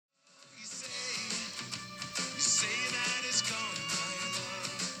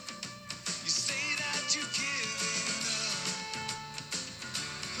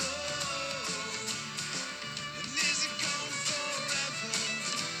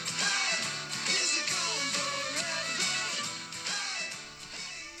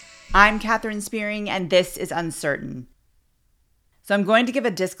I'm Katherine Spearing, and this is Uncertain. So I'm going to give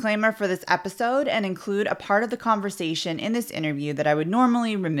a disclaimer for this episode and include a part of the conversation in this interview that I would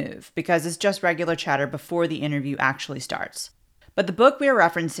normally remove because it's just regular chatter before the interview actually starts. But the book we are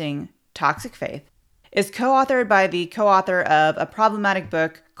referencing, Toxic Faith, is co-authored by the co-author of a problematic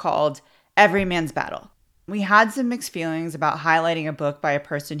book called Every Man's Battle. We had some mixed feelings about highlighting a book by a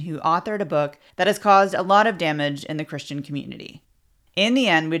person who authored a book that has caused a lot of damage in the Christian community. In the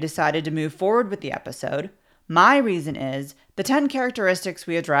end, we decided to move forward with the episode. My reason is the 10 characteristics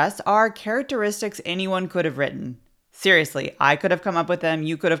we address are characteristics anyone could have written. Seriously, I could have come up with them,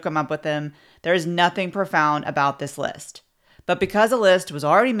 you could have come up with them. There is nothing profound about this list. But because a list was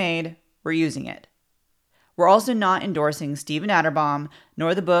already made, we're using it. We're also not endorsing Stephen Atterbaum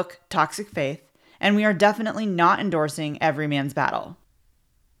nor the book Toxic Faith, and we are definitely not endorsing Every Man's Battle.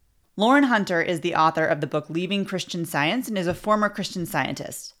 Lauren Hunter is the author of the book Leaving Christian Science and is a former Christian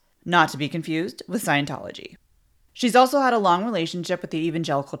Scientist, not to be confused with Scientology. She's also had a long relationship with the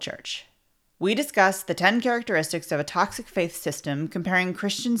evangelical church. We discuss the 10 characteristics of a toxic faith system comparing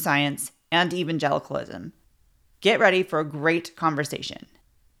Christian Science and evangelicalism. Get ready for a great conversation.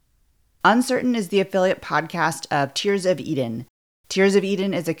 Uncertain is the affiliate podcast of Tears of Eden. Tears of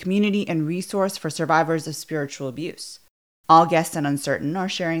Eden is a community and resource for survivors of spiritual abuse. All guests on Uncertain are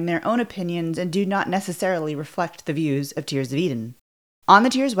sharing their own opinions and do not necessarily reflect the views of Tears of Eden. On the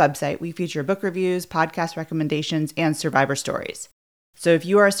Tears website, we feature book reviews, podcast recommendations, and survivor stories. So if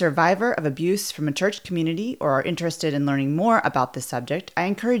you are a survivor of abuse from a church community or are interested in learning more about this subject, I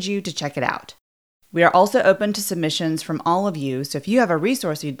encourage you to check it out. We are also open to submissions from all of you, so if you have a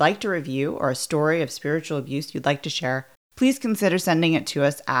resource you'd like to review or a story of spiritual abuse you'd like to share, please consider sending it to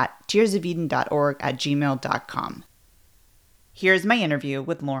us at tearsofeden.org@gmail.com. Here's my interview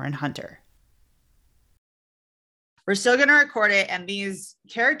with Lauren Hunter. We're still going to record it, and these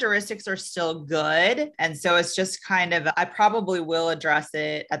characteristics are still good. And so it's just kind of, I probably will address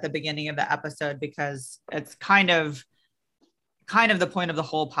it at the beginning of the episode because it's kind of the point of the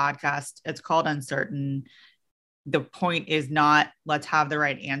whole podcast. It's called Uncertain. The point is not let's have the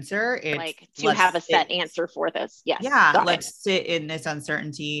right answer. It's like to have a set answer for this. Yes. Yeah. Let's sit in this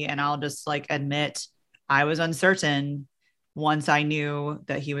uncertainty, and I'll just admit I was uncertain once I knew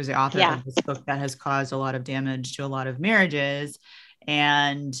that he was the author of this book that has caused a lot of damage to a lot of marriages.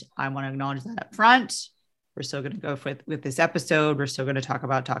 And I want to acknowledge that up front. We're still going to go with this episode. We're still going to talk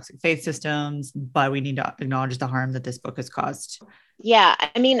about toxic faith systems, but we need to acknowledge the harm that this book has caused. Yeah.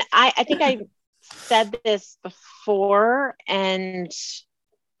 I mean, I think I said this before, and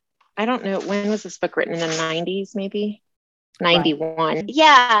I don't know, when was this book written? In the 90s, maybe 91. Right.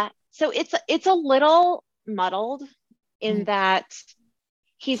 Yeah. So it's a little muddled in that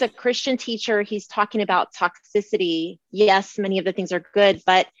he's a Christian teacher. He's talking about toxicity. Yes, many of the things are good,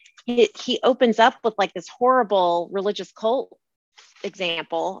 but he opens up with this horrible religious cult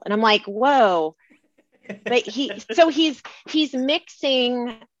example. And I'm like, whoa. But he's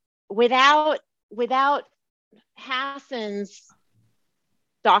mixing without Hassan's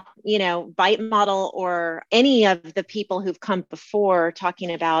bite model or any of the people who've come before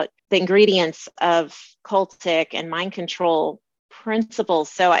talking about the ingredients of cultic and mind control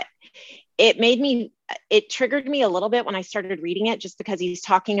principles. So it triggered me a little bit when I started reading it, just because he's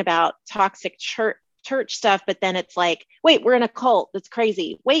talking about toxic church stuff, but then it's like, wait, we're in a cult. That's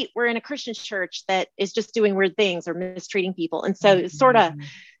crazy. Wait, we're in a Christian church that is just doing weird things or mistreating people. And so it's sort of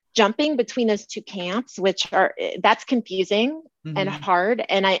jumping between those two camps, that's confusing and hard.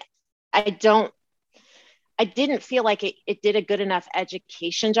 And I didn't feel like it did a good enough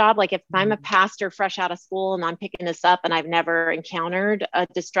education job. Like if I'm a pastor fresh out of school and I'm picking this up and I've never encountered a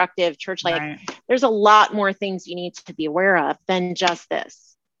destructive church, there's a lot more things you need to be aware of than just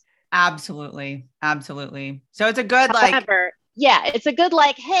this. Absolutely. Absolutely. So it's a good, it's a good,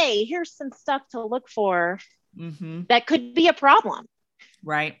 hey, here's some stuff to look for that could be a problem.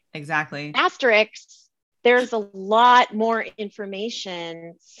 Right. Exactly. Asterisks. There's a lot more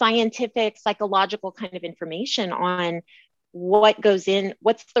information, scientific, psychological kind of information on what goes in,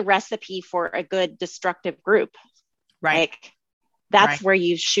 what's the recipe for a good destructive group. Right. That's where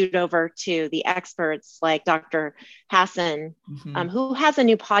you shoot over to the experts like Dr. Hassan, who has a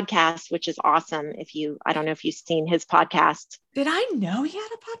new podcast, which is awesome. I don't know if you've seen his podcast. Did I know he had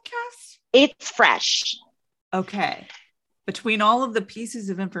a podcast? It's fresh. Okay. Between all of the pieces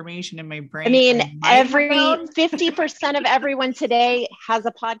of information in my brain, I mean, 50% of everyone today has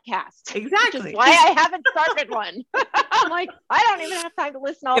a podcast. Exactly. Which is why I haven't started one. I'm like, I don't even have time to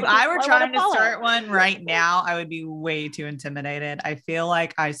listen to all If I were trying to start one right now, I would be way too intimidated. I feel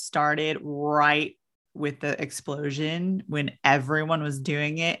like I started right with the explosion when everyone was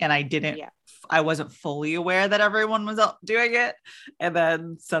doing it, and I wasn't fully aware that everyone was doing it, and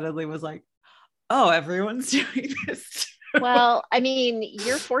then suddenly was like, oh, everyone's doing this too. Well, I mean,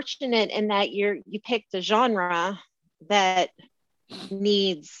 you're fortunate in that you picked a genre that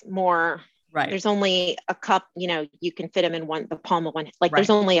needs more. Right. There's only a cup, you can fit them in the palm of one. Like there's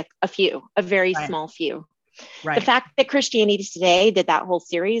only a very small few. Right. The fact that Christianity Today did that whole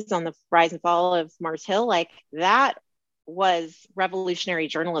series on the rise and fall of Mars Hill, like that was revolutionary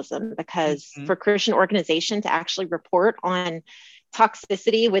journalism, because for Christian organization to actually report on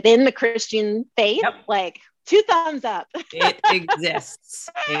toxicity within the Christian faith, like 2 thumbs up. It exists.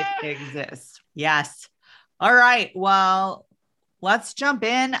 It exists. Yes. All right. Well, let's jump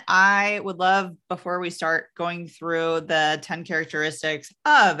in. I would love, before we start going through the 10 characteristics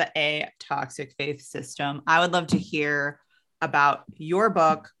of a toxic faith system, I would love to hear about your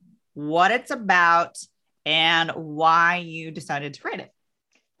book, what it's about, and why you decided to write it.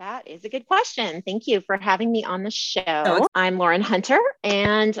 That is a good question. Thank you for having me on the show. I'm Lauren Hunter,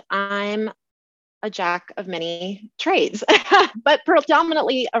 and I'm a jack of many trades, but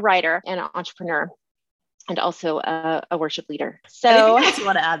predominantly a writer and an entrepreneur, and also a worship leader. So what you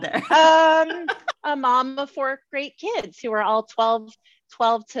want to add there? A mom of 4 great kids who are all 12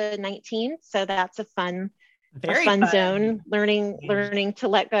 to 19. So that's a fun zone, learning to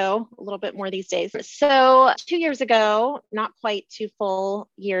let go a little bit more these days. So 2 years ago, not quite 2 full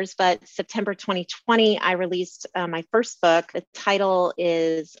years, but September 2020, I released my first book. The title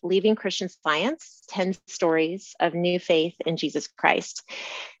is Leaving Christian Science, 10 Stories of New Faith in Jesus Christ.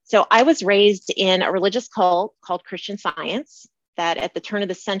 So I was raised in a religious cult called Christian Science that at the turn of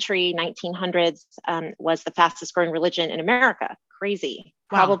the century, 1900s, was the fastest growing religion in America. Crazy.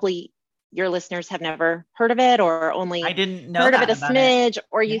 Wow. Probably your listeners have never heard of it, or only I didn't know heard of it a smidge,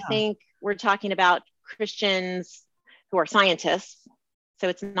 or you think we're talking about Christians who are scientists. So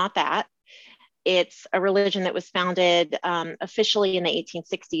it's not that. It's a religion that was founded officially in the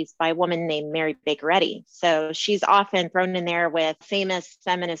 1860s by a woman named Mary Baker Eddy. So she's often thrown in there with famous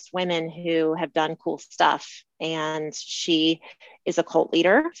feminist women who have done cool stuff. And she is a cult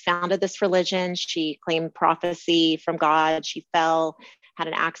leader, founded this religion. She claimed prophecy from God. She fell, had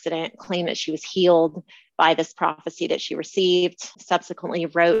an accident, claimed that she was healed by this prophecy that she received. Subsequently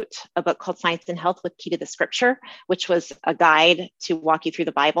wrote a book called Science and Health with Key to the Scripture, which was a guide to walk you through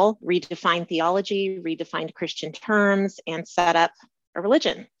the Bible, redefined theology, redefined Christian terms, and set up a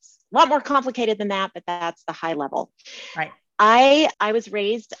religion. A lot more complicated than that, but that's the high level. Right. I was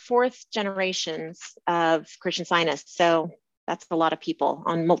raised 4th generations of Christian Scientists. So that's a lot of people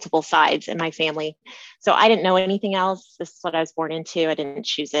on multiple sides in my family. So I didn't know anything else. This is what I was born into. I didn't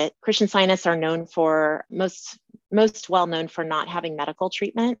choose it. Christian Scientists are known for most well known for not having medical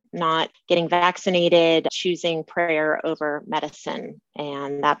treatment, not getting vaccinated, choosing prayer over medicine.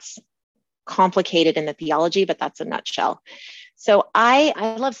 And that's complicated in the theology, but that's a nutshell. So I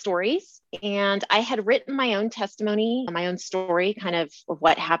love stories, and I had written my own testimony, my own story, kind of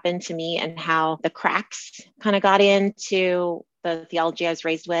what happened to me and how the cracks kind of got into the theology I was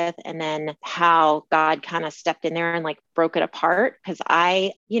raised with, and then how God kind of stepped in there and like broke it apart. Because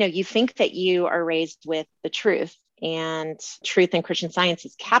you think that you are raised with the truth, and truth in Christian Science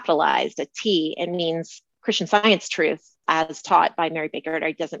is capitalized, a T. It means Christian Science truth as taught by Mary Baker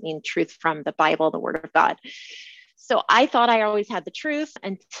Eddy. Doesn't mean truth from the Bible, the Word of God. So I thought I always had the truth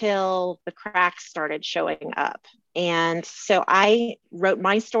until the cracks started showing up. And so I wrote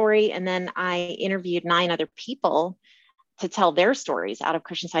my story, and then I interviewed 9 other people to tell their stories out of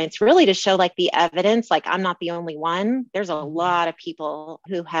Christian Science, really to show like the evidence, like I'm not the only one. There's a lot of people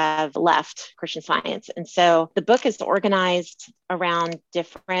who have left Christian Science. And so the book is organized around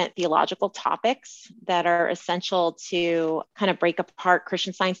different theological topics that are essential to kind of break apart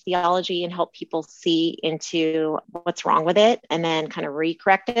Christian Science theology and help people see into what's wrong with it and then kind of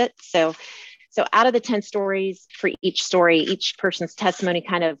recorrect it. So out of the 10 stories, for each story, each person's testimony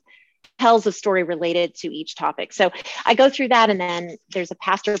kind of tells a story related to each topic. So I go through that, and then there's a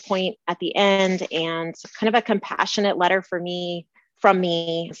pastor point at the end and kind of a compassionate letter from me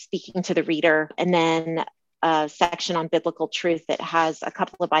speaking to the reader, and then a section on biblical truth that has a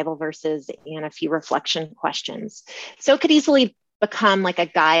couple of Bible verses and a few reflection questions. So it could easily become like a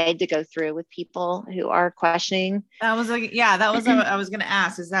guide to go through with people who are questioning. That was what I was going to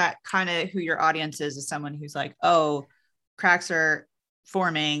ask. Is that kind of who your audience is someone who's like, oh, cracks are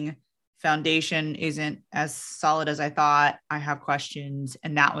forming, foundation isn't as solid as I thought, I have questions,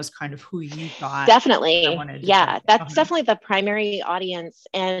 and that was kind of who you thought? Definitely. Yeah, that's definitely the primary audience.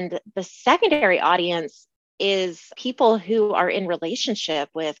 And the secondary audience is people who are in relationship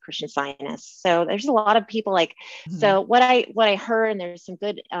with Christian Scientists. So there's a lot of people like, so what I heard, and there's some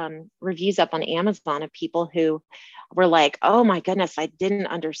good reviews up on Amazon of people who were like, oh my goodness, I didn't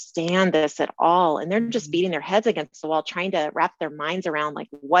understand this at all. And they're just beating their heads against the wall, trying to wrap their minds around like,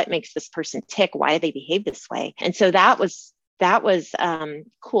 what makes this person tick? Why do they behave this way? And so that was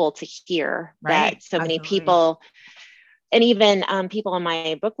cool to hear, right. that so many people, and even people on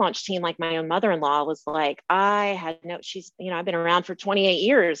my book launch team, like my own mother-in-law was like, she's, I've been around for 28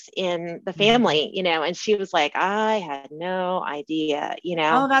 years in the family, and she was like, I had no idea,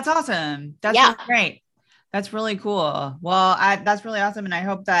 Oh, that's awesome. That's really great. That's really cool. Well, that's really awesome. And I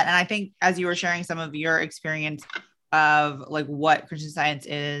hope that, and I think as you were sharing some of your experience of like what Christian Science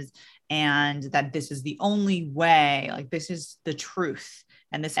is, and that this is the only way, like this is the truth.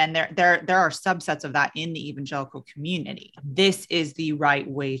 And there are subsets of that in the evangelical community. This is the right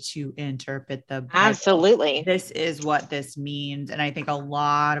way to interpret the Bible. Absolutely. This is what this means. And I think a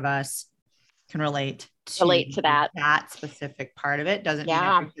lot of us can relate to that specific part of it. Doesn't mean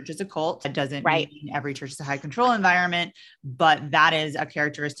every church is a cult. It doesn't mean every church is a high control environment, but that is a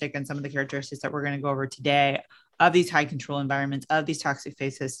characteristic, and some of the characteristics that we're going to go over today of these high control environments, of these toxic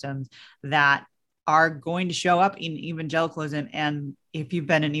faith systems that are going to show up in evangelicalism. And if you've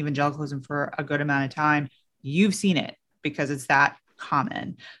been in evangelicalism for a good amount of time, you've seen it because it's that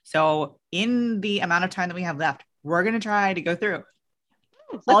common. So in the amount of time that we have left, we're going to try to go through.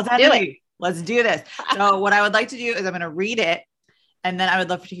 Let's do this. So what I would like to do is I'm going to read it, and then I would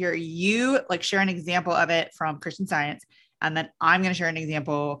love to hear you like share an example of it from Christian Science. And then I'm going to share an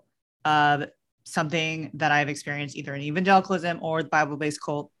example of something that I've experienced either in evangelicalism or the Bible-based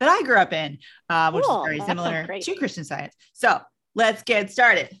cult that I grew up in, which is very similar to Christian Science. So let's get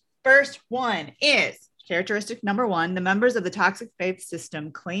started. First one is characteristic number 1. The members of the toxic faith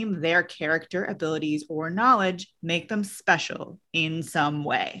system claim their character, abilities, or knowledge make them special in some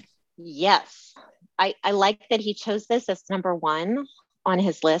way. Yes. I like that he chose this as number 1 on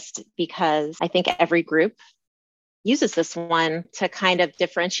his list, because I think every group uses this one to kind of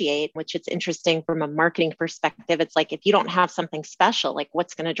differentiate, which it's interesting from a marketing perspective. It's like, if you don't have something special, like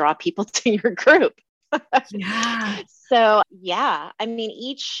what's going to draw people to your group? So I mean,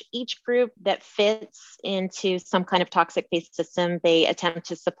 each group that fits into some kind of toxic faith system, they attempt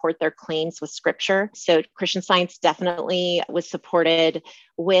to support their claims with scripture. So Christian Science definitely was supported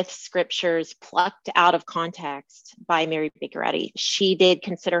with scriptures plucked out of context by Mary Baker Eddy. She did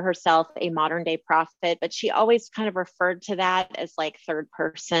consider herself a modern day prophet, but she always kind of referred to that as like third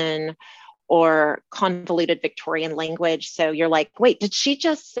person or convoluted Victorian language. So you're like, wait, did she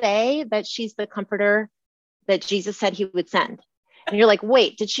just say that she's the comforter that Jesus said he would send? And you're like,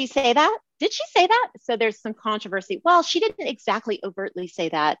 wait, did she say that? Did she say that? So there's some controversy. Well, she didn't exactly overtly say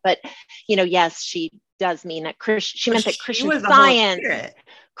that, but yes, she does mean that she meant that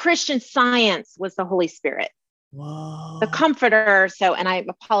Christian Science was the Holy Spirit. Whoa. The comforter. So, and I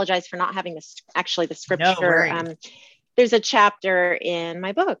apologize for not having the scripture. No, there's a chapter in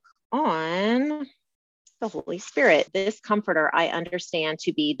my book on the Holy Spirit. This comforter I understand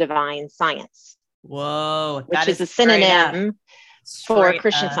to be divine science. Whoa. Which is a synonym for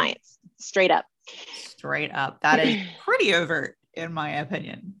Christian Science. Straight up. That is pretty overt in my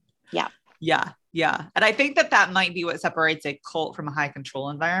opinion. Yeah. And I think that might be what separates a cult from a high control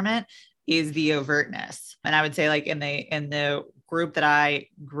environment, is the overtness. And I would say like in the group that I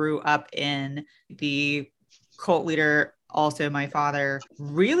grew up in, the cult leader, also my father,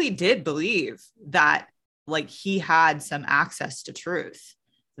 really did believe that like he had some access to truth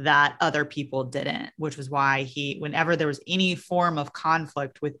that other people didn't, which was why whenever there was any form of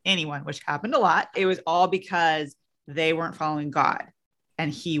conflict with anyone, which happened a lot, it was all because they weren't following God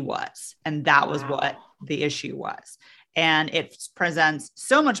and he was. And that was what the issue was. And it presents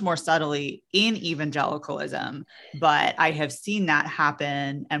so much more subtly in evangelicalism, but I have seen that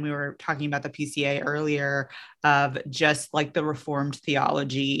happen. And we were talking about the PCA earlier, of just like the Reformed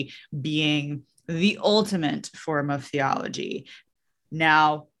theology being the ultimate form of theology.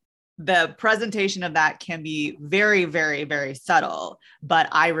 Now, the presentation of that can be very, very, very subtle, but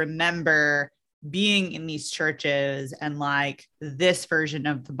I remember being in these churches and like, this version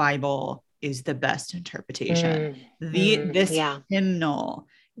of the Bible is the best interpretation. This hymnal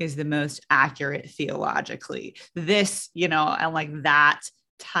is the most accurate theologically. This, and like that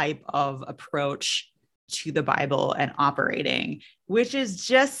type of approach to the Bible and operating, which is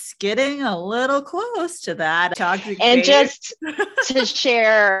just getting a little close to that toxic and faith. Just to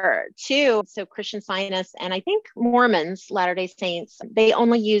share too, so Christian Scientists and I think Mormons, Latter-day Saints, they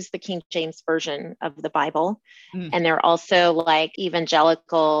only use the King James version of the Bible. And there are also like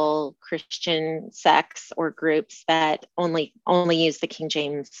evangelical Christian sects or groups that only use the King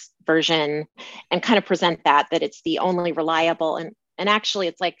James version and kind of present that it's the only reliable, and actually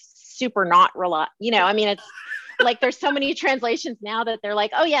it's like super not reliable. I mean, it's like there's so many translations now that they're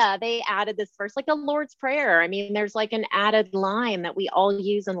like, oh yeah, they added this verse, like the Lord's Prayer. I mean, there's like an added line that we all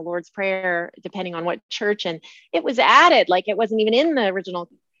use in the Lord's Prayer, depending on what church, and it was added, like it wasn't even in the original,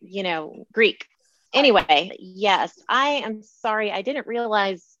 Greek. Anyway, yes, I am sorry. I didn't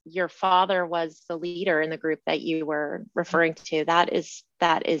realize your father was the leader in the group that you were referring to. That is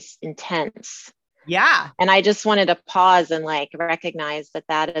intense. Yeah. And I just wanted to pause and like recognize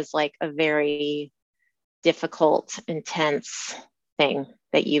that is like a very difficult, intense thing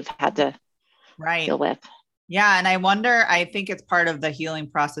that you've had to deal with. Yeah. And I think it's part of the healing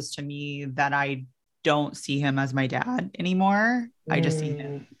process to me that I don't see him as my dad anymore. I just see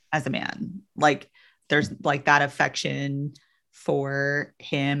him as a man. Like there's like that affection for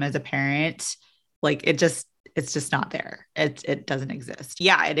him as a parent. Like it's just not there. It doesn't exist.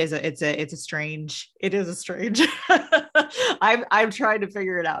 Yeah, it's a strange. I'm trying to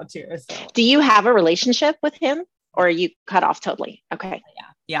figure it out too. So. Do you have a relationship with him, or are you cut off totally? Okay.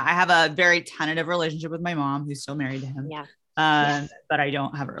 Yeah. I have a very tentative relationship with my mom, who's still married to him. Yeah. But I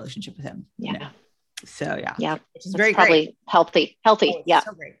don't have a relationship with him. Yeah. No. So yeah. Yeah. Which is very great. Healthy. Oh, yeah.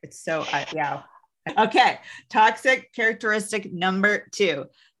 So great. It's so yeah. Okay. Toxic characteristic number 2.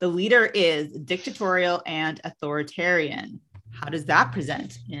 The leader is dictatorial and authoritarian. How does that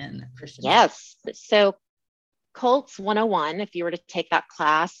present in Christian? Yes. So Cults 101, if you were to take that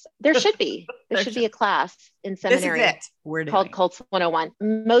class, there should be a class in seminary this is it. We're called Cults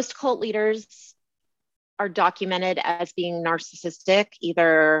 101. Most cult leaders are documented as being narcissistic,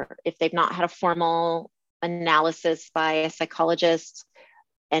 either if they've not had a formal analysis by a psychologist.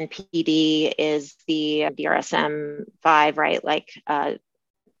 NPD is the DSM-5, right? Like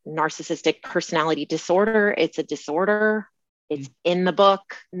narcissistic personality disorder. It's a disorder. It's in the book.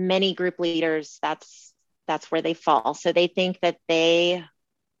 Many group leaders, that's where they fall. So they think that they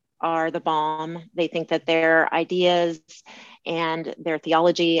are the bomb. They think that their ideas and their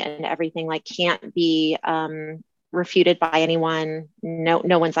theology and everything like can't be refuted by anyone.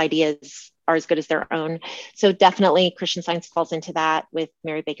 No one's ideas are as good as their own. So definitely Christian Science falls into that with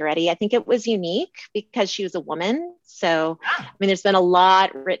Mary Baker Eddy. I think it was unique because she was a woman. So, I mean, there's been a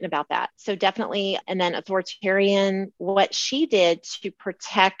lot written about that. So definitely. And then authoritarian, what she did to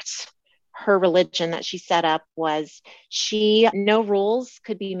protect her religion that she set up was no rules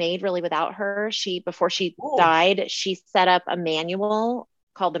could be made really without her. Before she died, she set up a manual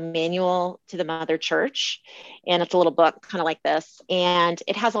called the Manual to the Mother Church. And it's a little book kind of like this. And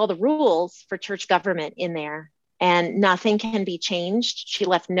it has all the rules for church government in there, and nothing can be changed. She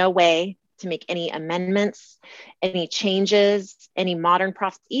left no way to make any amendments, any changes, any modern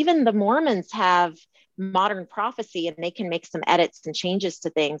prophecy. Even the Mormons have modern prophecy, and they can make some edits and changes to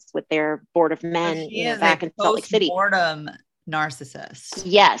things with their board of men back in Salt Lake City. Post-mortem narcissist.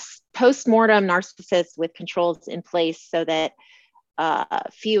 Yes, post-mortem narcissist with controls in place so that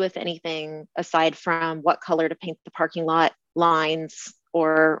few, if anything, aside from what color to paint the parking lot lines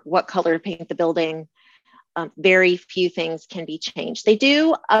or what color to paint the building, very few things can be changed. They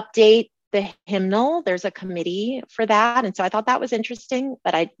do update the hymnal. There's a committee for that. And so I thought that was interesting,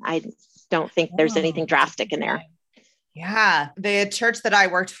 but I don't think there's anything drastic in there. Yeah. The church that I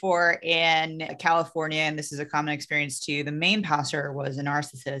worked for in California, and this is a common experience too, the main pastor was a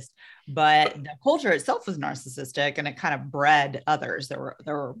narcissist, but the culture itself was narcissistic, and it kind of bred others. There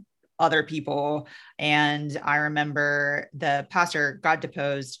were other people. And I remember the pastor got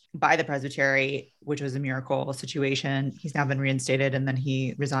deposed by the presbytery, which was a miracle situation. He's now been reinstated, and then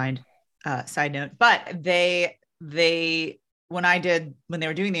he resigned, side note. But when they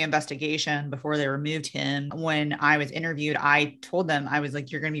were doing the investigation before they removed him, when I was interviewed, I told them, I was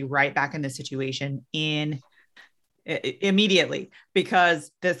like, you're going to be right back in this situation immediately, because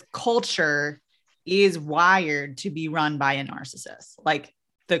this culture is wired to be run by a narcissist. Like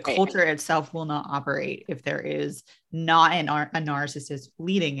the culture itself will not operate if there is not a narcissist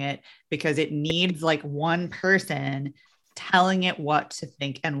leading it, because it needs like one person telling it what to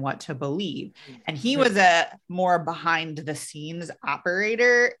think and what to believe. And he was a more behind the scenes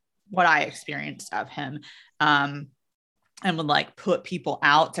operator, what I experienced of him, and would like put people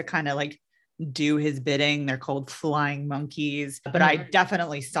out to kind of like do his bidding. They're called flying monkeys. But I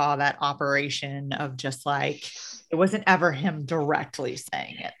definitely saw that operation of just like, it wasn't ever him directly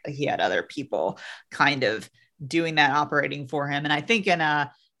saying it. He had other people kind of doing that operating for him. And I think in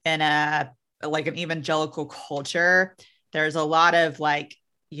a like an evangelical culture, there's a lot of like,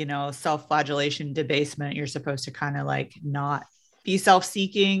 you know, self-flagellation, debasement. You're supposed to kind of like not be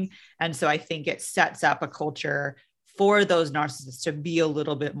self-seeking. And so I think it sets up a culture for those narcissists to be a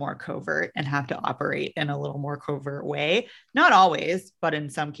little bit more covert and have to operate in a little more covert way. Not always, but in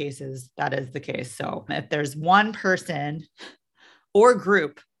some cases that is the case. So if there's one person or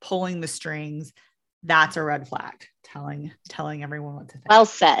group pulling the strings, that's a red flag, telling everyone what to think. Well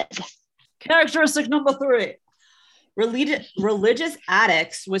said. Characteristic number 3. Religious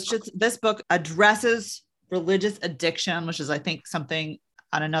addicts, which is, this book addresses religious addiction, which is, I think, something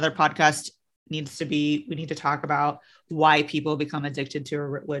on another podcast we need to talk about why people become addicted to a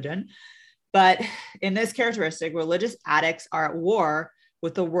religion. But in this characteristic, religious addicts are at war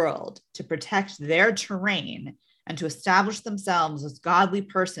with the world to protect their terrain and to establish themselves as godly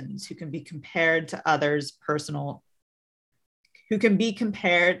persons who can be compared to others' who can't be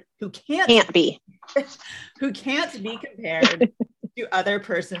compared to other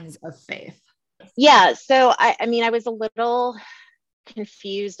persons of faith. Yeah. So I mean, I was a little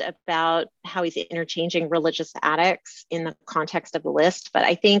confused about how he's interchanging religious addicts in the context of the list, but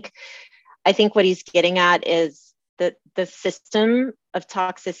I think what he's getting at is the system of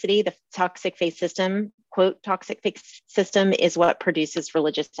toxicity, the toxic faith system, quote, toxic faith system, is what produces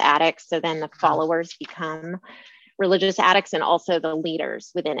religious addicts. So then the followers become religious addicts and also the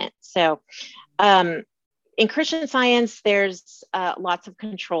leaders within it. So in Christian Science, there's lots of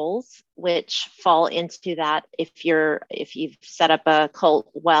controls which fall into that. If you've set up a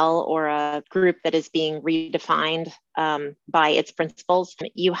cult well, or a group that is being redefined by its principles,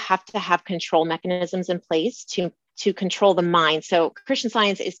 you have to have control mechanisms in place to control the mind. So Christian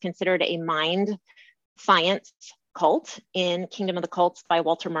Science is considered a mind science cult in Kingdom of the Cults by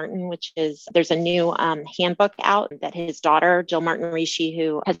Walter Martin, there's a new handbook out that his daughter, Jill Martin Rishi,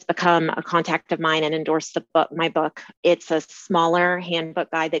 who has become a contact of mine and endorsed my book. It's a smaller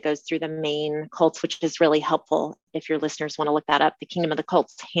handbook guide that goes through the main cults, which is really helpful if your listeners want to look that up, the Kingdom of the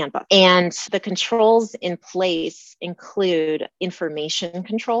Cults handbook. And the controls in place include information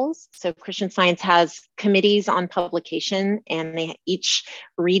controls. So Christian Science has committees on publication, and each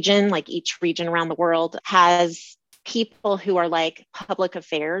region around the world has people who are like public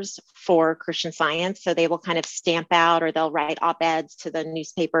affairs for Christian Science. So they will kind of stamp out, or they'll write op-eds to the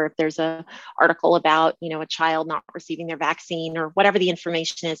newspaper if there's an article about, a child not receiving their vaccine or whatever the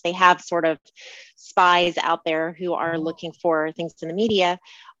information is. They have sort of spies out there who are looking for things in the media.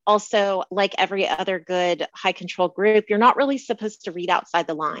 Also, like every other good high control group, you're not really supposed to read outside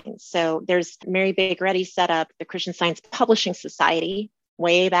the lines. So there's Mary Baker Eddy set up the Christian Science Publishing Society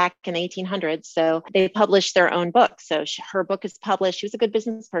way back in the 1800s. So they published their own book. So her book is published. She was a good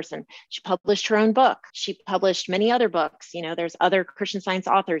business person. She published her own book. She published many other books. There's other Christian Science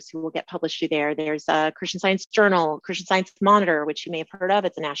authors who will get published through there. There's a Christian Science Journal, Christian Science Monitor, which you may have heard of.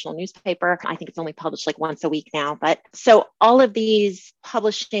 It's a national newspaper. I think it's only published like once a week now. But so all of these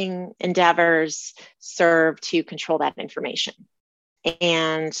publishing endeavors serve to control that information.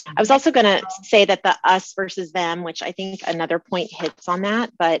 And I was also going to say that the us versus them, which I think another point hits on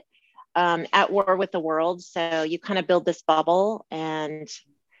that, but at war with the world. So you kind of build this bubble, and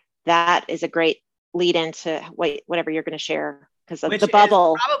that is a great lead into whatever you're going to share, because the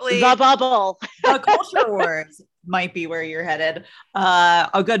bubble, the culture wars might be where you're headed.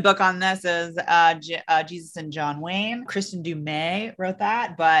 A good book on this is Jesus and John Wayne. Kristen Dumais wrote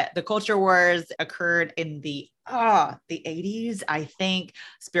that, but the culture wars occurred in the 80s, I think,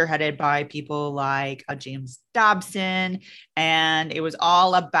 spearheaded by people like James Dobson. And it was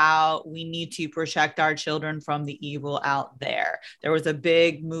all about, we need to protect our children from the evil out there. There was a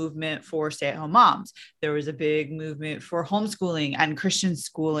big movement for stay-at-home moms. There was a big movement for homeschooling and Christian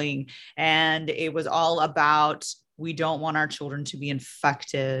schooling. And it was all about, we don't want our children to be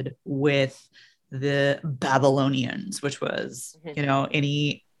infected with the Babylonians, which was,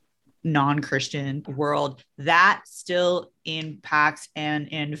 any non-Christian world that still impacts and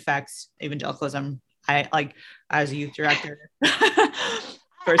infects evangelicalism. I like, as a youth director. I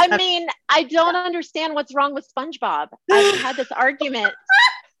don't understand what's wrong with SpongeBob. I've had this argument.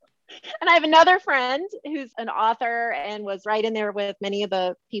 And I have another friend who's an author and was right in there with many of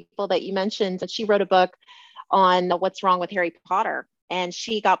the people that you mentioned. She wrote a book on what's wrong with Harry Potter, and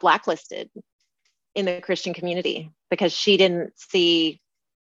she got blacklisted in the Christian community because she didn't see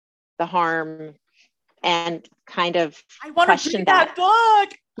the harm and kind of I want to question read that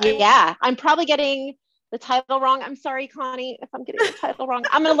book. Yeah, I'm probably getting the title wrong. I'm sorry, Connie, if I'm getting the title wrong.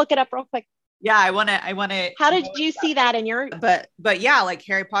 I'm going to look it up real quick. Yeah, I want to. How did you see that in your? But yeah, like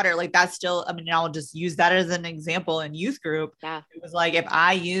Harry Potter, like that's still. I mean, I'll just use that as an example in youth group. Yeah, it was like if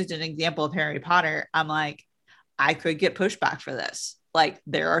I used an example of Harry Potter, I'm like, I could get pushback for this. Like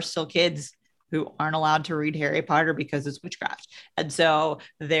there are still kids who aren't allowed to read Harry Potter because it's witchcraft, and so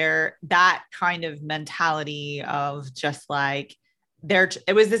there that kind of mentality of just like there.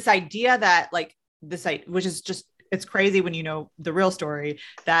 It was this idea that like which is just it's crazy when you know the real story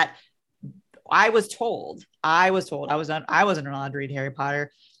that. I wasn't allowed to read Harry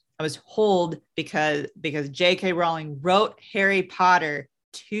Potter. I was told because J.K. Rowling wrote Harry Potter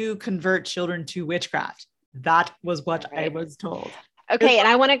to convert children to witchcraft. That was what I was told. Okay, and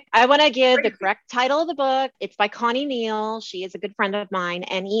I want to give the correct title of the book. It's by Connie Neal. She is a good friend of mine.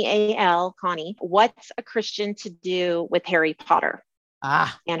 Neal, Connie. What's a Christian to do with Harry Potter?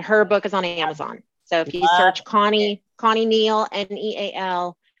 And her book is on Amazon. So if you search Connie Neal,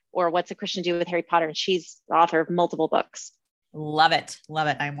 Neal, or What's a Christian Do with Harry Potter? And she's the author of multiple books. Love it.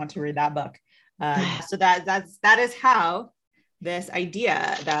 I want to read that book. So that is how this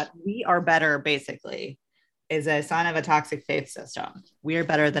idea that we are better basically is a sign of a toxic faith system. We are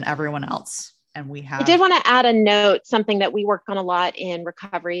better than everyone else. And I did want to add a note, something that we work on a lot in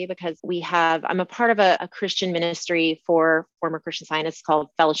recovery, because I'm a part of a Christian ministry for former Christian Scientists called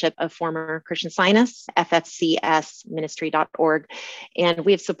Fellowship of Former Christian Scientists, ffcsministry.org. And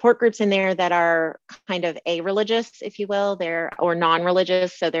we have support groups in there that are kind of a-religious, if you will, or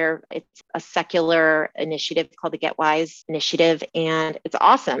non-religious. So it's a secular initiative called the Get Wise Initiative. And it's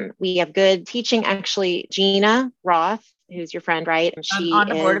awesome. We have good teaching. Actually, Gina Roth, who's your friend, right? And she on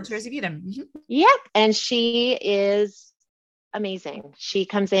the board of Tears of Eden. Mm-hmm. Yep. And she is amazing. She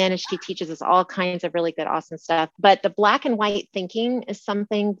comes in and she teaches us all kinds of really good, awesome stuff. But the black and white thinking is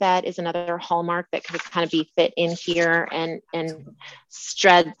something that is another hallmark that could kind of be fit in here and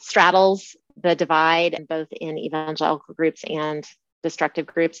straddles the divide, and both in evangelical groups and destructive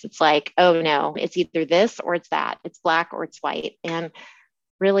groups. It's like, oh no, it's either this or it's that. It's black or it's white. And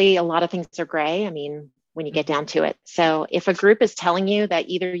really a lot of things are gray. I mean, when you get down to it. So if a group is telling you that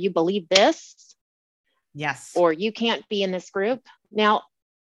either you believe this, yes, or you can't be in this group. Now,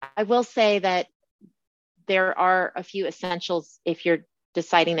 I will say that there are a few essentials if you're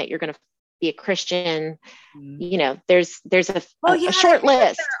deciding that you're going to be a Christian. You know, there's a short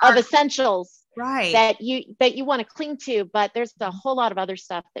list of essentials, right, that you want to cling to, but there's a whole lot of other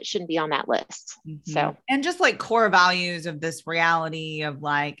stuff that shouldn't be on that list. Mm-hmm. So, and just like core values of this reality of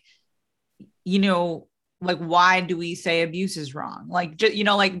like, you know, like, why do we say abuse is wrong? Like, you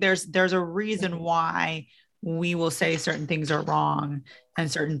know, like there's a reason why we will say certain things are wrong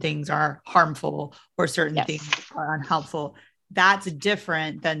and certain things are harmful or certain things are unhelpful. That's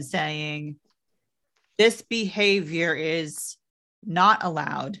different than saying this behavior is not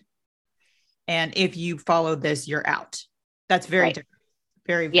allowed. And if you follow this, you're out. That's very different.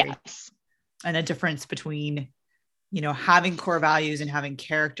 Very, very different. And a difference between, you know, having core values and having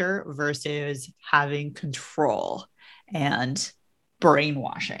character versus having control and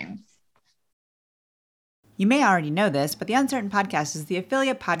brainwashing. You may already know this, but the Uncertain Podcast is the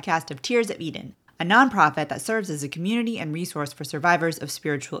affiliate podcast of Tears of Eden, a nonprofit that serves as a community and resource for survivors of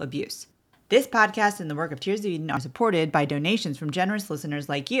spiritual abuse. This podcast and the work of Tears of Eden are supported by donations from generous listeners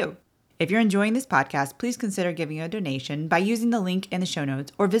like you. If you're enjoying this podcast, please consider giving a donation by using the link in the show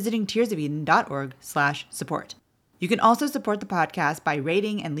notes or visiting tearsofeden.org/support. You can also support the podcast by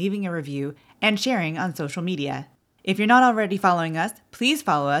rating and leaving a review and sharing on social media. If you're not already following us, please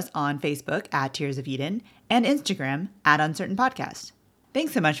follow us on Facebook at Tears of Eden and Instagram at Uncertain Podcast.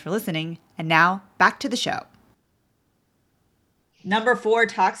 Thanks so much for listening. And now back to the show. Number 4,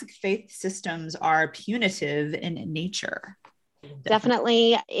 toxic faith systems are punitive in nature.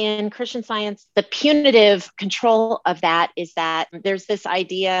 Definitely in Christian Science, the punitive control of that is that there's this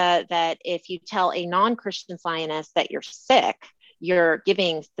idea that if you tell a non-Christian Scientist that you're sick, you're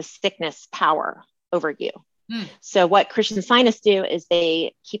giving the sickness power over you. So what Christian Scientists do is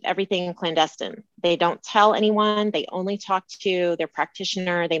they keep everything clandestine. They don't tell anyone. They only talk to their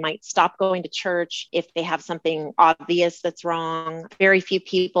practitioner. They might stop going to church if they have something obvious that's wrong. Very few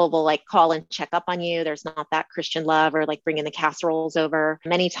people will like call and check up on you. There's not that Christian love or like bringing the casseroles over.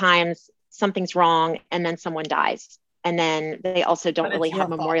 Many times something's wrong and then someone dies. And then they also don't really have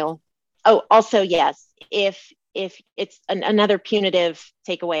memorial. Oh, also, yes. If it's another punitive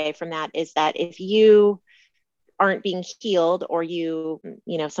takeaway from that is that if you aren't being healed or you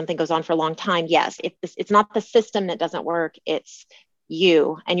know, something goes on for a long time. Yes. It's not the system that doesn't work. It's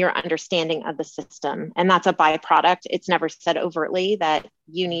you and your understanding of the system. And that's a byproduct. It's never said overtly that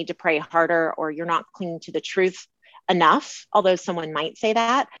you need to pray harder or you're not clinging to the truth enough, although someone might say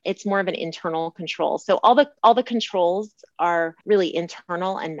that. It's more of an internal control. So all the controls are really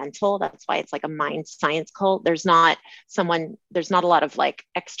internal and mental. That's why it's like a mind science cult. There's not a lot of like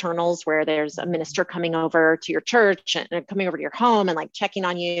externals where there's a minister coming over to your church and coming over to your home and like checking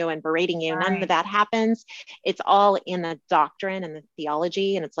on you and berating you. Right. None of that happens. It's all in the doctrine and the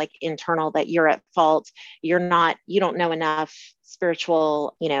theology, and it's like internal, that you're at fault. You don't know enough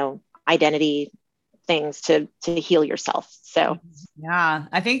spiritual, identity things to heal yourself. So yeah,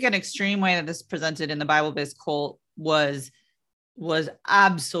 I think an extreme way that this presented in the Bible-based cult was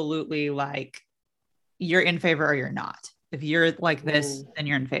absolutely like, you're in favor or you're not. If you're like this, then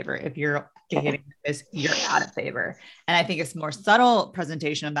you're in favor. If you're behaving like this, you're out of favor. And I think it's more subtle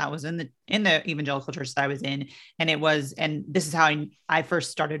presentation of that was in the evangelical church that I was in. And this is how I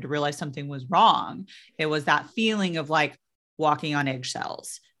first started to realize something was wrong. It was that feeling of like walking on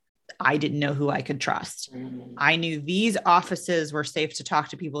eggshells. I didn't know who I could trust. I knew these offices were safe to talk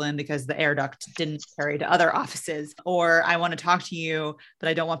to people in because the air duct didn't carry to other offices, or I want to talk to you, but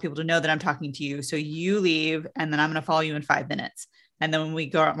I don't want people to know that I'm talking to you. So you leave and then I'm going to follow you in 5 minutes. And then when we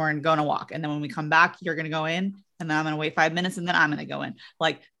go out, we're going to walk. And then when we come back, you're going to go in and then I'm going to wait 5 minutes and then I'm going to go in,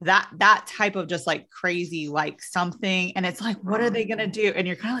 like that type of just like crazy, like something. And it's like, what are they going to do? And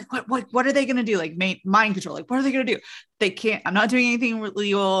you're kind of like, what are they going to do? Like mind control. Like, what are they going to do? They can't, I'm not doing anything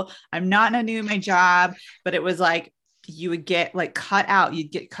illegal. I'm not doing my job, but it was like, you would get like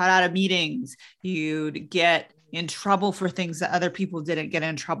you'd get cut out of meetings. You'd get in trouble for things that other people didn't get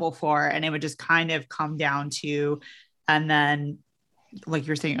in trouble for. And it would just kind of come down to, and then like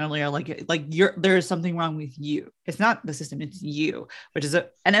you're saying earlier, there's something wrong with you. It's not the system, it's you, which is a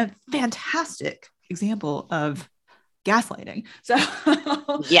fantastic example of gaslighting. So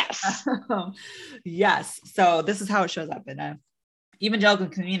yes. Yes. So this is how it shows up in a evangelical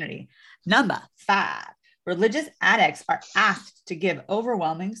community. Number 5, religious addicts are asked to give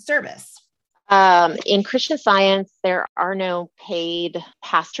overwhelming service. In Christian Science, there are no paid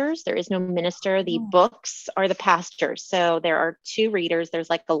pastors. There is no minister. The books are the pastors. So there are 2 readers. There's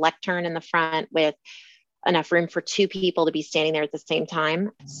like a lectern in the front with enough room for 2 people to be standing there at the same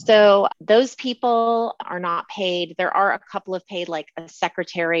time. So those people are not paid. There are a couple of paid, like a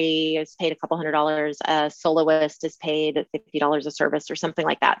secretary is paid a couple $100. A soloist is paid $50 a service or something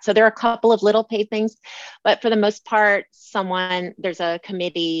like that. So there are a couple of little paid things, but for the most part, there's a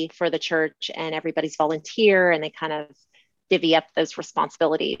committee for the church and everybody's volunteer and they kind of divvy up those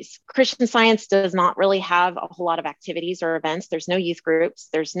responsibilities. Christian Science does not really have a whole lot of activities or events. There's no youth groups.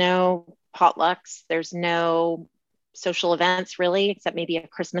 There's no potlucks. There's no social events really, except maybe a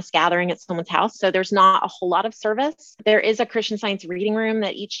Christmas gathering at someone's house. So there's not a whole lot of service. There is a Christian Science reading room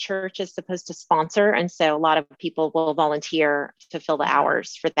that each church is supposed to sponsor. And so a lot of people will volunteer to fill the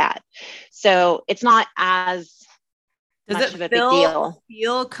hours for that. So it's not as Does it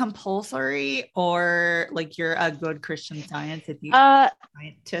feel compulsory, or like you're a good Christian Science if you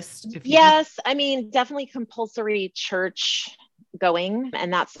scientist? Yes, I mean, definitely compulsory church going.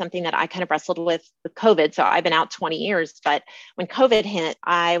 And that's something that I kind of wrestled with COVID. So I've been out 20 years, but when COVID hit,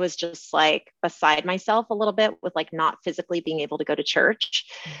 I was just like beside myself a little bit with like not physically being able to go to church.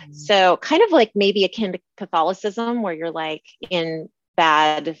 Mm-hmm. So kind of like maybe akin to Catholicism where you're like in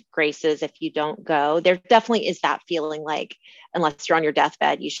bad graces if you don't go. There definitely is that feeling like, unless you're on your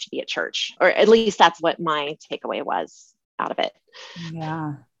deathbed, you should be at church, or at least that's what my takeaway was out of it.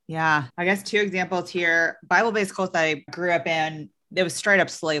 Yeah. Yeah. I guess 2 examples here. Bible-based cult that I grew up in, it was straight up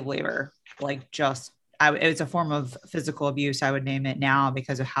slave labor. Like it was a form of physical abuse, I would name it now,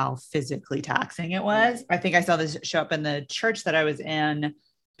 because of how physically taxing it was. I think I saw this show up in the church that I was in,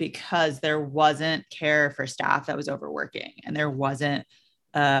 because there wasn't care for staff that was overworking, and there wasn't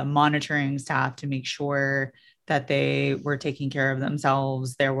monitoring staff to make sure that they were taking care of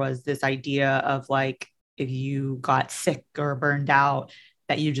themselves. There was this idea of like, if you got sick or burned out,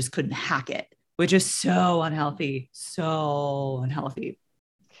 that you just couldn't hack it, which is so unhealthy.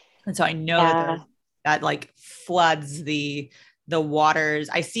 And so I know that like floods the waters.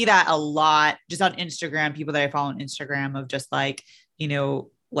 I see that a lot just on Instagram, people that I follow on Instagram, of just like,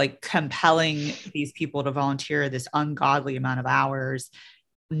 like compelling these people to volunteer this ungodly amount of hours,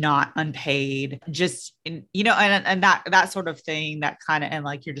 not unpaid, just, and that sort of thing, that kind of, and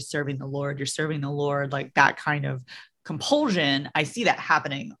like, you're serving the Lord, like that kind of compulsion. I see that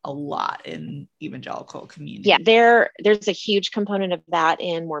happening a lot in evangelical community. Yeah, there's a huge component of that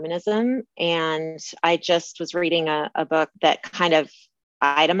in Mormonism. And I just was reading a book that kind of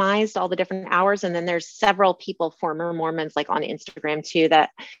itemized all the different hours. And then there's several people, former Mormons, like on Instagram too,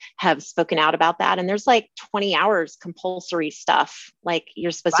 that have spoken out about that. And there's like 20 hours compulsory stuff, like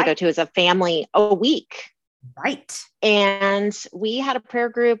you're supposed to go to as a family a week. Right. And we had a prayer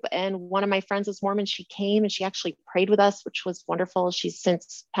group, and one of my friends was Mormon. She came and she actually prayed with us, which was wonderful. She's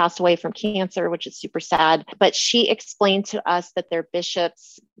since passed away from cancer, which is super sad. But she explained to us that their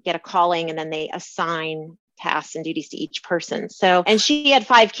bishops get a calling and then they assign tasks and duties to each person. So, and she had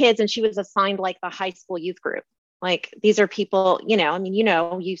 5 kids and she was assigned like the high school youth group. Like these are people, you know, I mean, you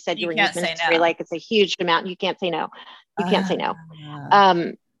know, you said you were in youth ministry, like it's a huge amount. You can't say no. You can't say no.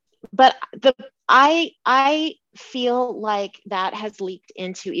 But I feel like that has leaked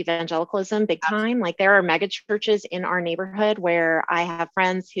into evangelicalism big time. Like there are mega churches in our neighborhood where I have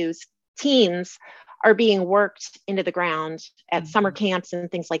friends whose teens are being worked into the ground at summer camps and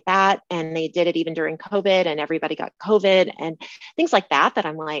things like that. And they did it even during COVID, and everybody got COVID and things like that, that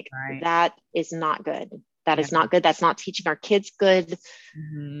I'm like, that is not good. That is not good. That's not teaching our kids good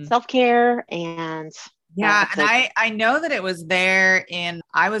self-care. And yeah. And I know that it was there, and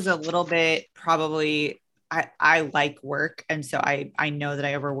I was a little bit probably, I like work. And so I know that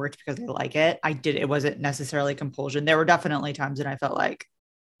I overworked because I like it. It wasn't necessarily compulsion. There were definitely times that I felt like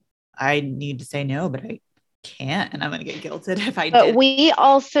I need to say no, but I can't. And I'm going to get guilted if I did. But we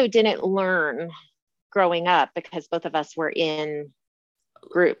also didn't learn growing up, because both of us were in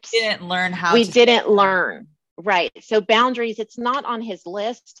groups. Didn't learn how we didn't learn. Right. So boundaries, it's not on his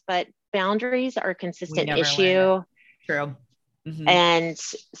list, but boundaries are a consistent issue. True. Mm-hmm. And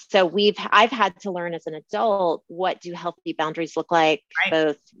so I've had to learn as an adult, what do healthy boundaries look like,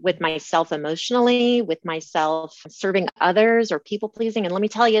 both with myself emotionally, with myself serving others or people pleasing. And let me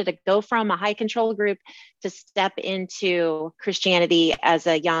tell you, to go from a high control group to step into Christianity as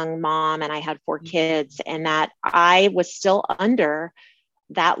a young mom, and I had 4 kids, and that I was still under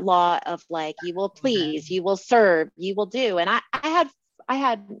that law of like, you will please, you will serve, you will do. And I had,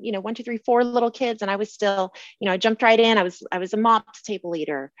 1, 2, 3, 4 little kids, and I was still, I jumped right in. I was a MOPS table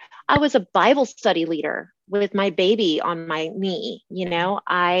leader. I was a Bible study leader with my baby on my knee.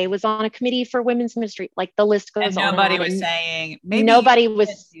 I was on a committee for women's ministry. Like the list goes on. Nobody was saying, maybe nobody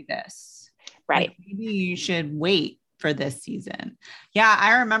was do this. Right. Like, maybe you should wait for this season. Yeah.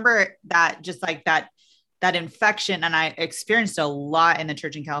 I remember that, just like that infection. And I experienced a lot in the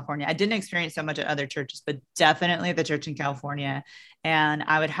church in California. I didn't experience so much at other churches, but definitely the church in California. And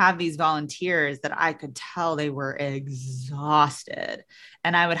I would have these volunteers that I could tell they were exhausted.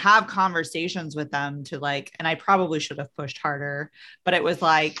 And I would have conversations with them and I probably should have pushed harder, but it was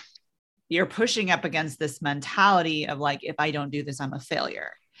like, you're pushing up against this mentality of like, if I don't do this, I'm a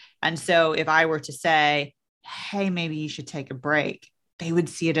failure. And so if I were to say, hey, maybe you should take a break, they would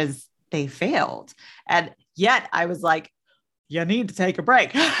see it as they failed. And yet I was like, you need to take a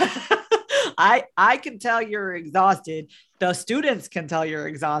break. I can tell you're exhausted. The students can tell you're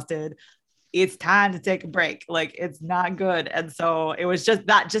exhausted. It's time to take a break. Like, it's not good. And so it was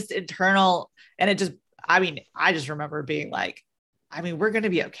just internal. And I just remember being like, we're going to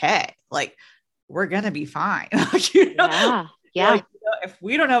be okay. Like, we're going to be fine. Yeah. Like, if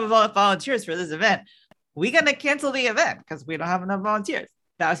we don't have enough volunteers for this event, we're going to cancel the event because we don't have enough volunteers.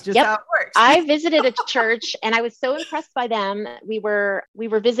 That's just how it works. I visited a church and I was so impressed by them. We were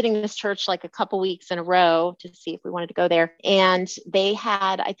visiting this church like a couple weeks in a row to see if we wanted to go there. And they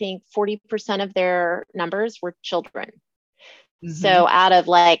had, I think 40% of their numbers were children. Mm-hmm. So out of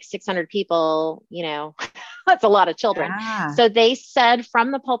like 600 people, that's a lot of children. Yeah. So they said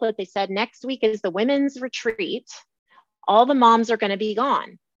from the pulpit, next week is the women's retreat. All the moms are going to be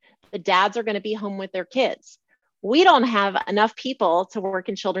gone. The dads are going to be home with their kids. We don't have enough people to work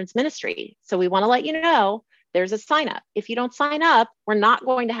in children's ministry. So we want to let you know there's a sign up. If you don't sign up, we're not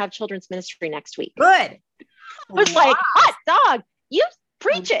going to have children's ministry next week. Good. I was like, hot dog, you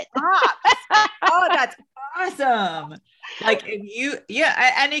preach it. Oh, that's awesome. Like and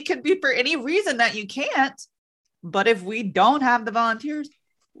it could be for any reason that you can't, but if we don't have the volunteers,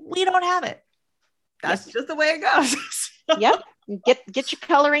 we don't have it. That's just the way it goes. Yep. Get your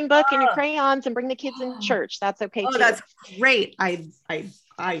coloring book and your crayons and bring the kids in church. That's okay too. That's great. I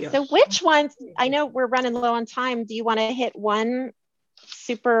So which ones, I know we're running low on time. Do you want to hit one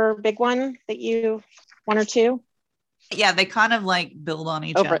super big one one or two? Yeah, they kind of like build on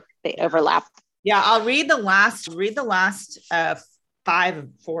each other. They overlap. Yeah, I'll read the last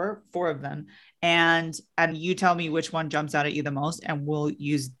 4 of them. And you tell me which one jumps out at you the most, and we'll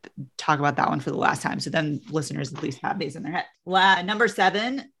talk about that one for the last time. So then listeners at least have these in their head. Number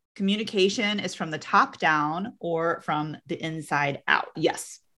 7, communication is from the top down or from the inside out.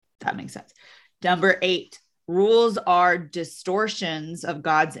 Yes, that makes sense. Number 8, Rules are distortions of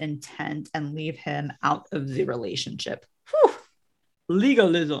God's intent and leave him out of the relationship. Whew.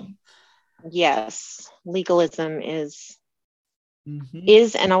 Legalism. Yes, legalism is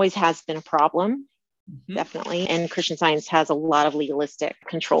and always has been a problem, definitely. And Christian Science has a lot of legalistic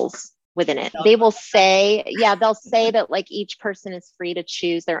controls within it. They will say, they'll say that like each person is free to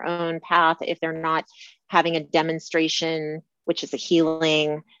choose their own path if they're not having a demonstration, which is a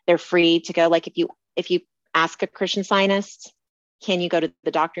healing. They're free to go. Like if you ask a Christian Scientist, can you go to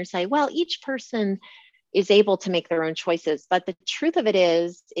the doctor and say, well, each person is able to make their own choices. But the truth of it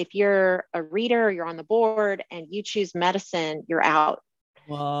is, if you're a reader, you're on the board and you choose medicine, you're out.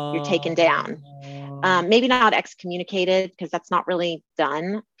 Whoa. You're taken down. Maybe not excommunicated, because that's not really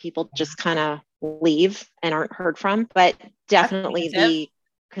done. People just kind of leave and aren't heard from, but definitely the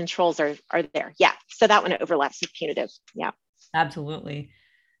controls are there. Yeah. So that one overlaps with punitive. Yeah. Absolutely.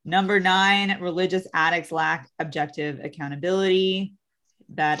 Number 9, religious addicts lack objective accountability.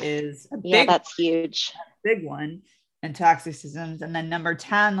 That is that's huge. Big one. And toxic systems. And then number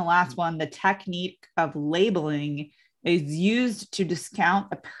 10, the last one, the technique of labeling is used to discount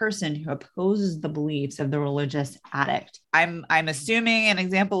a person who opposes the beliefs of the religious addict. I'm assuming an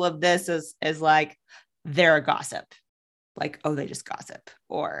example of this is like they're a gossip. Like, oh, they just gossip.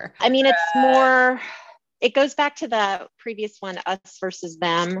 Or I mean, it's more, it goes back to the previous one, us versus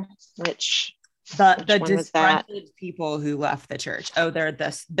them, which the disgruntled people who left the church. Oh, they're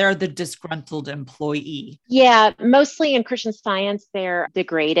the disgruntled employee. Yeah, mostly in Christian Science, they're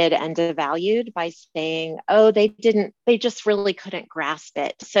degraded and devalued by saying, oh, they just really couldn't grasp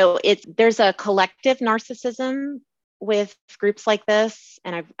it. So there's a collective narcissism with groups like this.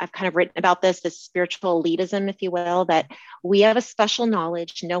 And I've kind of written about this spiritual elitism, if you will, that we have a special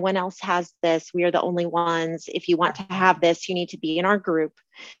knowledge. No one else has this. We are the only ones. If you want to have this, you need to be in our group.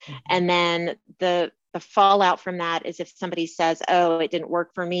 And then the fallout from that is if somebody says, oh, it didn't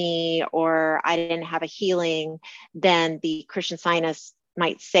work for me, or I didn't have a healing, then the Christian Scientists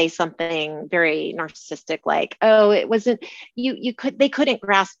might say something very narcissistic, like, oh, it wasn't, they couldn't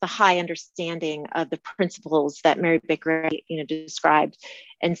grasp the high understanding of the principles that Mary Baker, described.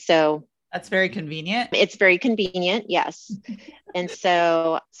 And so that's very convenient. It's very convenient. Yes. And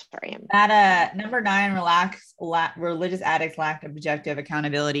so, sorry. Number 9, religious addicts lack objective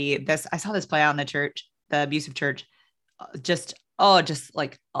accountability. I saw this play out in the church, the abusive church, just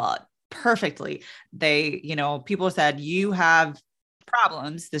perfectly. People said, you have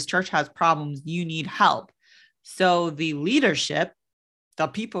problems. This church has problems. You need help. So the leadership, the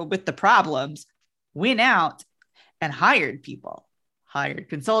people with the problems, went out and hired people. Hired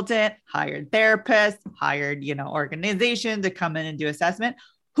consultant, hired therapist, hired, organization to come in and do assessment.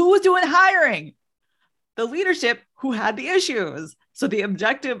 Who was doing hiring? The leadership who had the issues. So the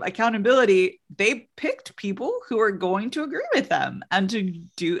objective accountability, they picked people who were going to agree with them and to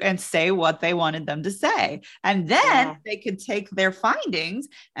do and say what they wanted them to say. And then they could take their findings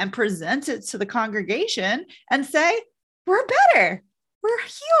and present it to the congregation and say, we're better. We're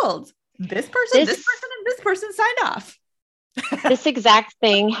healed. This person, and this person signed off. This exact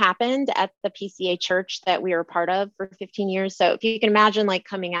thing happened at the PCA church that we were part of for 15 years. So if you can imagine like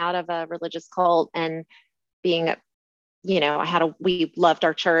coming out of a religious cult and being, we loved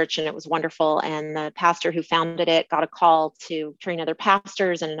our church and it was wonderful. And the pastor who founded it got a call to train other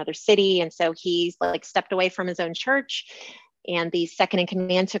pastors in another city. And so he's like stepped away from his own church, and the second in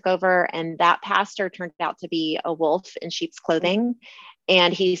command took over. And that pastor turned out to be a wolf in sheep's clothing.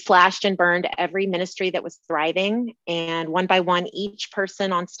 And he slashed and burned every ministry that was thriving. And one by one, each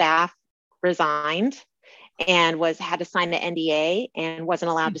person on staff resigned and had to sign the NDA and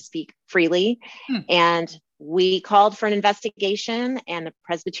wasn't allowed to speak freely. And we called for an investigation, and the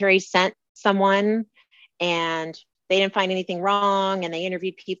presbytery sent someone, and they didn't find anything wrong. And they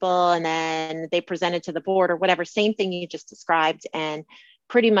interviewed people, and then they presented to the board or whatever, same thing you just described. And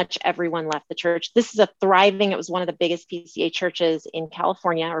pretty much everyone left the church. This is it was one of the biggest PCA churches in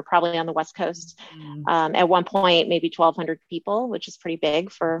California, or probably on the West Coast. At one point, maybe 1,200 people, which is pretty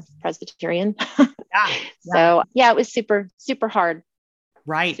big for Presbyterian. So it was super, super hard.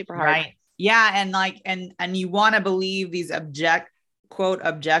 Right. Super hard. Right. Yeah. And you want to believe these objective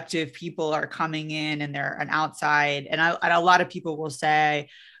people are coming in and they're an outside. And a lot of people will say,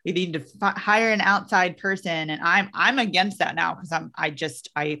 we need to hire an outside person. And I'm against that now, because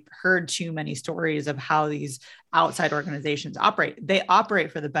I heard too many stories of how these outside organizations operate. They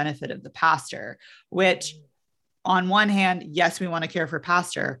operate for the benefit of the pastor, which on one hand, yes, we want to care for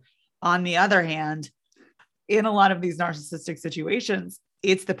pastor. On the other hand, in a lot of these narcissistic situations,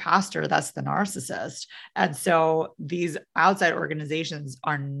 it's the pastor that's the narcissist. And so these outside organizations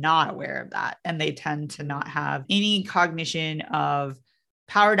are not aware of that. And they tend to not have any cognition of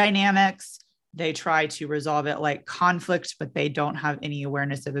power dynamics. They try to resolve it like conflict, but they don't have any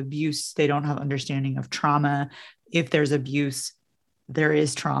awareness of abuse. They don't have understanding of trauma. If there's abuse, there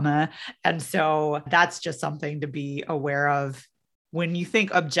is trauma. And so that's just something to be aware of. When you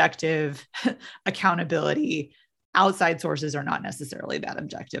think objective accountability, outside sources are not necessarily that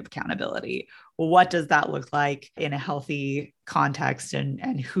objective accountability. What does that look like in a healthy context,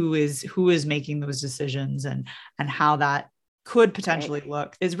 and who is making those decisions, and how that could potentially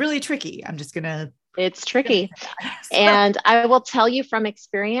look is really tricky. It's tricky. And I will tell you from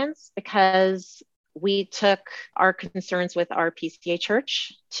experience, because we took our concerns with our PCA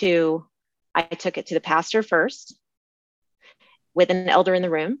church I took it to the pastor first with an elder in the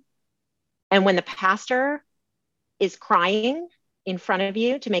room. And when the pastor is crying in front of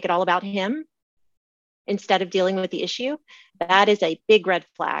you to make it all about him instead of dealing with the issue, that is a big red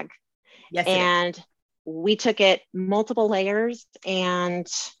flag. Yes, and we took it multiple layers, and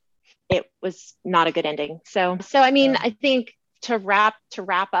it was not a good ending. So I mean, I think to wrap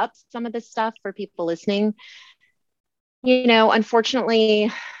up some of this stuff for people listening,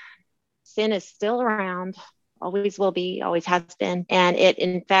 unfortunately, sin is still around. Always will be, always has been. And it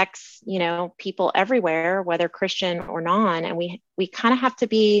infects, people everywhere, whether Christian or non. And we kind of have to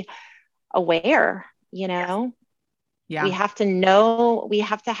be aware, Yeah. We have to know, we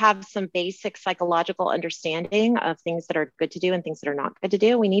have to have some basic psychological understanding of things that are good to do and things that are not good to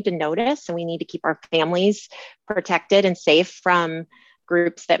do. We need to notice, and we need to keep our families protected and safe from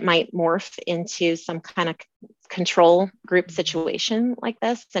groups that might morph into some kind of control group situation like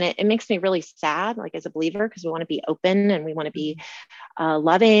this. And it makes me really sad, like as a believer, because we want to be open and we want to be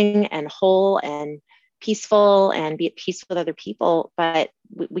loving and whole and peaceful and be at peace with other people, but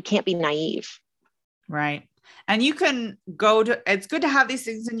we can't be naive. Right. And you can it's good to have these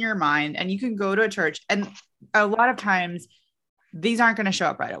things in your mind, and you can go to a church, and a lot of times these aren't going to show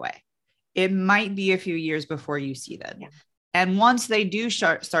up right away. It might be a few years before you see them. Yeah. And once they do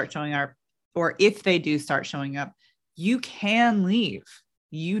start showing up, or if they do start showing up, you can leave.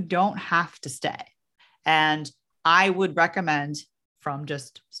 You don't have to stay. And I would recommend, from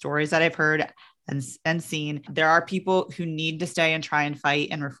just stories that I've heard and seen, there are people who need to stay and try and fight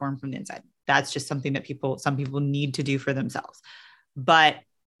and reform from the inside. That's just something that some people need to do for themselves. But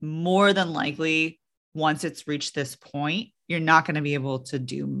more than likely, once it's reached this point, you're not going to be able to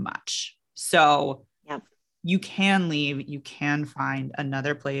do much. So you can leave, you can find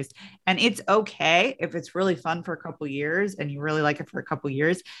another place, and it's okay if it's really fun for a couple of years and you really like it for a couple of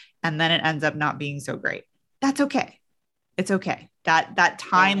years, and then it ends up not being so great. That's okay. It's okay. That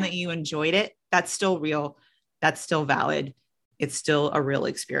time that you enjoyed it, that's still real. That's still valid. It's still a real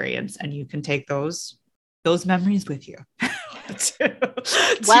experience, and you can take those memories with you.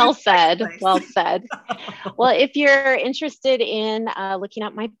 Well said. Well, if you're interested in looking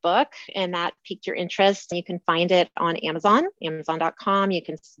up my book and that piqued your interest, you can find it on Amazon, amazon.com. You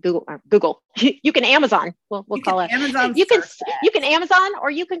can Google. You can Amazon. We'll call it Amazon. You can Amazon, or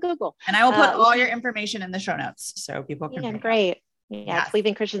you can Google. And I will put all your information in the show notes so people can. Yeah, great. Yeah, it's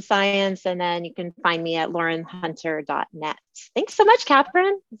Leaving Christian Science. And then you can find me at laurenhunter.net. Thanks so much,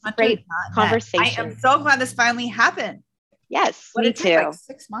 Catherine. It's a great conversation. I am so glad this finally happened. Yes, me too. Like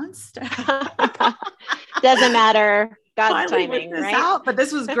 6 months. Doesn't matter. God's timing, right? But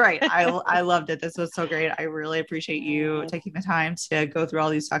this was great. I loved it. This was so great. I really appreciate you taking the time to go through all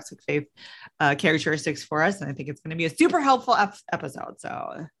these toxic faith characteristics for us. And I think it's going to be a super helpful episode.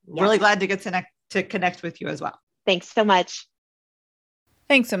 So really glad to get to connect with you as well. Thanks so much.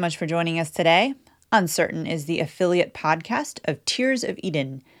 Thanks so much for joining us today. Uncertain is the affiliate podcast of Tears of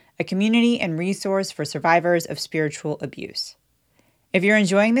Eden, a community and resource for survivors of spiritual abuse. If you're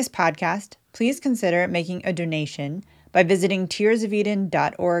enjoying this podcast, please consider making a donation by visiting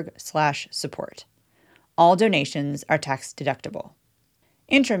tearsofeden.org/support. All donations are tax deductible.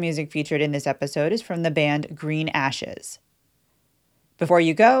 Intro music featured in this episode is from the band Green Ashes. Before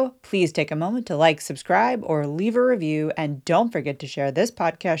you go, please take a moment to like, subscribe, or leave a review, and don't forget to share this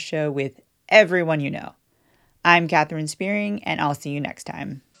podcast show with everyone you know. I'm Catherine Spearing, and I'll see you next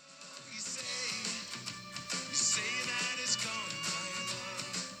time.